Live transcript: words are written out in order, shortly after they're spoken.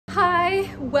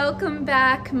Welcome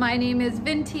back. My name is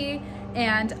Vinti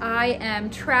and I am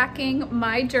tracking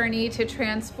my journey to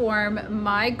transform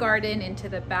my garden into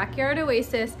the backyard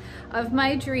oasis of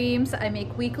my dreams. I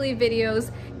make weekly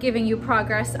videos giving you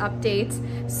progress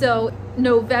updates. So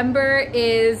November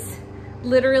is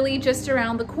literally just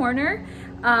around the corner.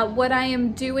 What I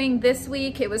am doing this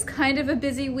week, it was kind of a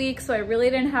busy week, so I really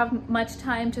didn't have much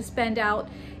time to spend out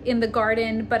in the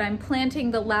garden, but I'm planting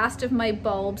the last of my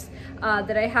bulbs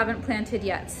that I haven't planted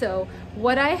yet. So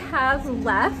what I have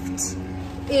left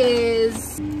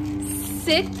is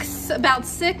about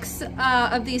six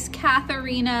of these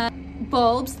Katharina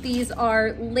bulbs. These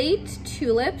are late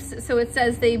tulips, so it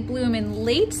says they bloom in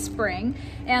late spring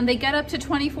and they get up to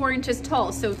 24 inches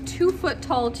tall, so 2-foot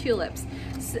tall tulips,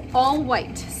 all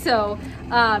white. So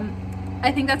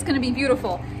I think that's going to be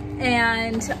beautiful.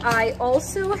 And I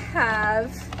also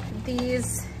have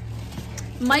these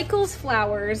Michael's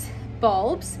flowers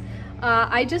bulbs.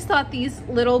 I just thought these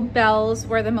little bells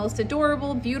were the most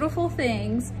adorable, beautiful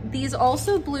things. These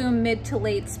also bloom mid to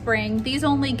late spring. These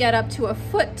only get up to 1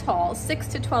 foot tall, 6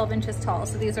 to 12 inches tall,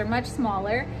 so these are much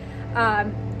smaller.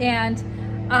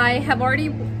 And I have already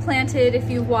planted, if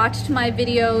you've watched my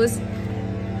videos,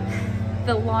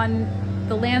 the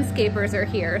landscapers are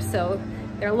here, so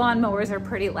their lawnmowers are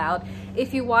pretty loud.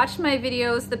 If you watched my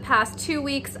videos the past 2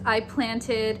 weeks, I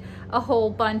planted a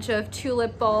whole bunch of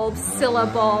tulip bulbs, scilla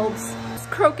bulbs,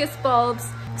 crocus bulbs,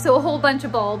 so a whole bunch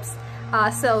of bulbs.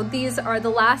 So these are the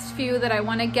last few that I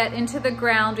want to get into the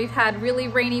ground. We've had really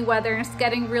rainy weather and it's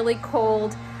getting really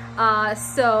cold.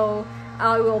 So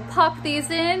I will pop these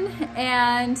in,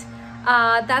 and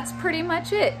that's pretty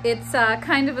much it. It's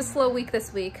kind of a slow week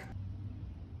this week.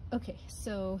 Okay,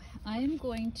 so I am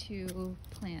going to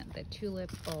plant the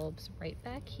tulip bulbs right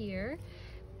back here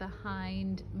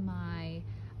behind my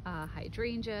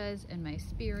hydrangeas and my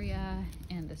spirea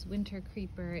and this winter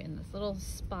creeper in this little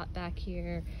spot back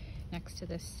here next to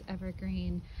this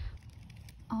evergreen.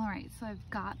 All right, so I've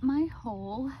got my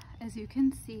hole. As you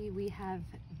can see, we have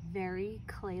very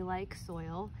clay-like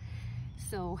soil,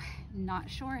 so not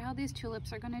sure how these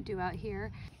tulips are gonna do out here.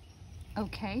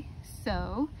 Okay,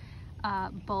 so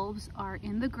bulbs are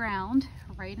in the ground.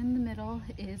 Right in the middle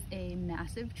is a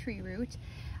massive tree root.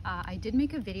 I did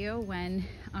make a video when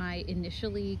I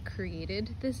initially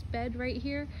created this bed right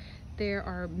here. There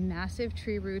are massive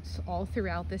tree roots all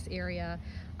throughout this area,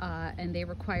 and they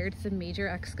required some major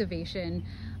excavation.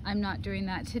 I'm not doing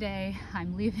that today.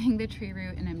 I'm leaving the tree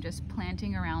root and I'm just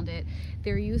planting around it.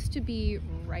 There used to be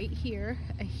right here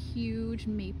a huge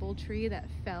maple tree that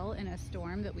fell in a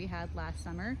storm that we had last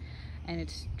summer, and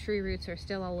its tree roots are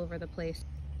still all over the place.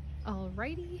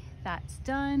 Alrighty, that's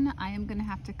done. I am gonna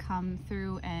have to come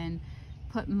through and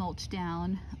put mulch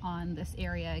down on this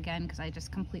area again because I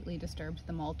just completely disturbed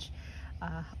the mulch.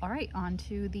 All right, on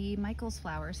to the Michael's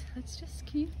flowers. Let's just,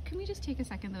 can we just take a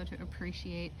second though to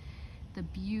appreciate the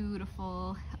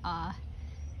beautiful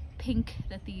pink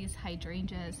that these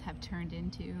hydrangeas have turned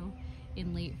into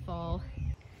in late fall.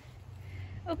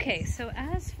 Okay, so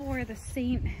as for the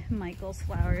St. Michael's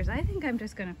flowers, I think I'm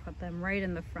just gonna put them right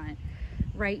in the front,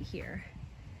 right here.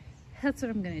 That's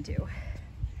what I'm gonna do.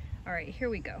 All right, here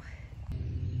we go.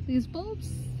 These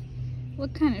bulbs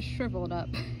look kind of shriveled up.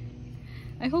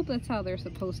 I hope that's how they're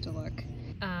supposed to look.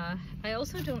 I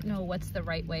also don't know what's the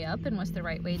right way up and what's the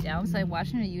right way down, so I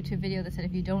watched in a YouTube video that said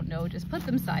if you don't know, just put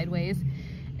them sideways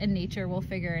and nature will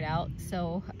figure it out.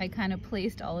 So I kind of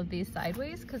placed all of these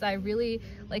sideways because I really,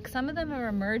 like, some of them are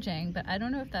emerging, but I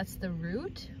don't know if that's the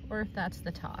root or if that's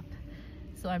the top.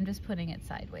 So I'm just putting it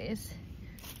sideways.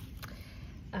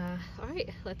 All right,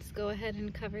 let's go ahead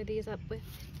and cover these up with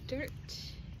dirt.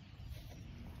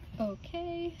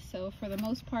 Okay, so for the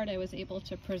most part, I was able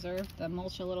to preserve the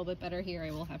mulch a little bit better here.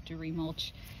 I will have to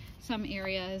remulch some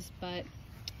areas, but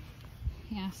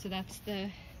yeah, so that's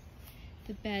the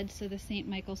bed. So the St.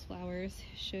 Michael's flowers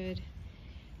should,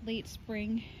 late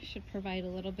spring, should provide a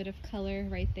little bit of color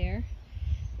right there.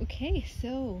 Okay,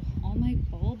 so all my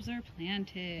bulbs are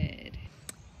planted.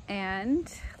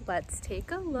 And let's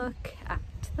take a look at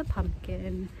the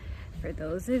pumpkin for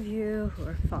those of you who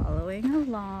are following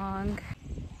along.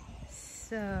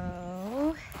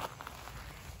 So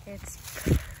it's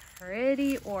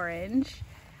pretty orange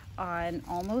on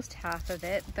almost half of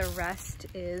it. The rest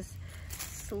is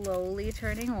slowly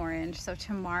turning orange. So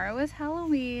tomorrow is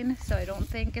Halloween, so I don't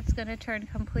think it's gonna turn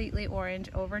completely orange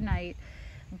overnight,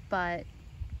 but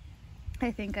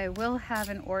I think I will have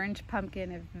an orange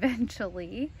pumpkin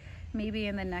eventually, maybe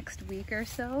in the next week or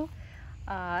so.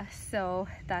 So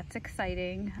that's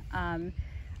exciting.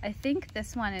 I think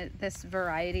this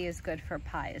variety is good for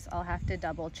pies. I'll have to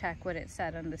double check what it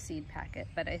said on the seed packet,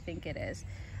 but I think it is.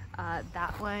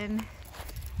 That one,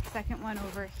 second one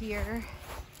over here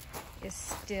is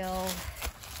still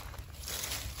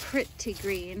pretty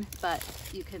green, but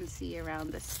you can see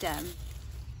around the stem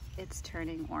it's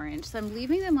turning orange. So I'm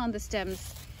leaving them on the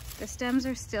stems. The stems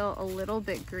are still a little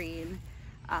bit green.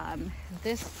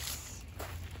 This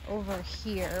over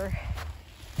here,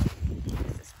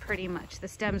 this is pretty much, the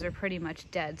stems are pretty much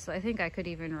dead. So I think I could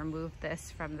even remove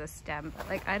this from the stem. But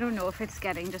like, I don't know if it's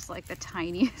getting just like the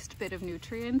tiniest bit of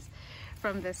nutrients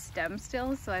from this stem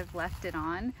still. So I've left it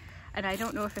on. And I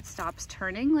don't know if it stops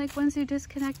turning like once you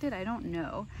disconnect it. I don't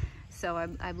know. So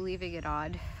I'm leaving it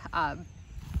on. I'll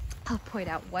point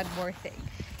out one more thing.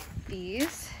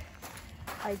 These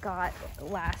I got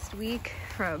last week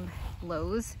from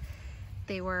Lowe's.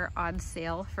 They were on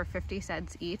sale for 50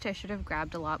 cents each. I should have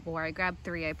grabbed a lot more. I grabbed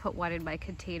 3. I put 1 in my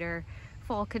container,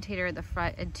 fall container in the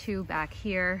front, and 2 back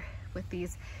here with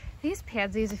these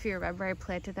pansies. If you remember, I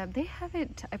planted them.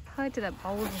 I planted them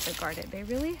all over the garden. They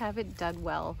really haven't done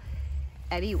well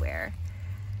anywhere.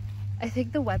 I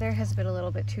think the weather has been a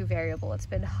little bit too variable. It's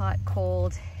been hot,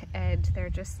 cold, and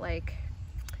they're just like,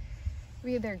 I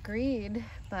mean, they're green,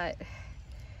 but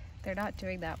they're not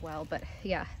doing that well. But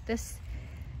yeah, I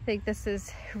think this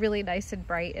is really nice and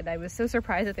bright, and I was so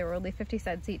surprised that they were only 50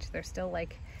 cents each. They're still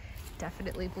like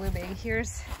definitely blooming.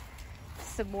 Here's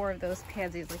some more of those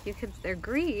pansies. Like they're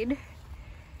green,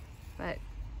 but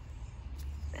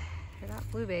they're not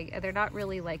blooming, and they're not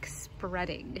really like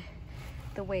spreading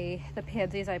the way the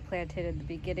pansies I planted in the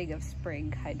beginning of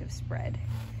spring kind of spread.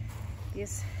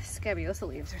 These scabiosa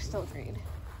leaves are still green.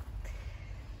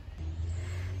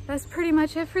 That's pretty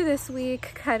much it for this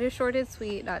week. Kind of short and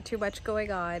sweet, not too much going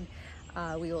on.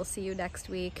 We will see you next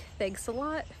week. Thanks a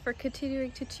lot for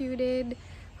continuing to tune in.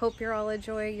 Hope you're all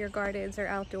enjoying your gardens or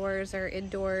outdoors or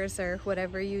indoors or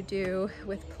whatever you do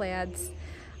with plants.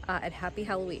 And happy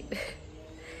Halloween.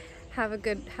 Have a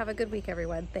good week,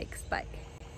 everyone. Thanks. Bye.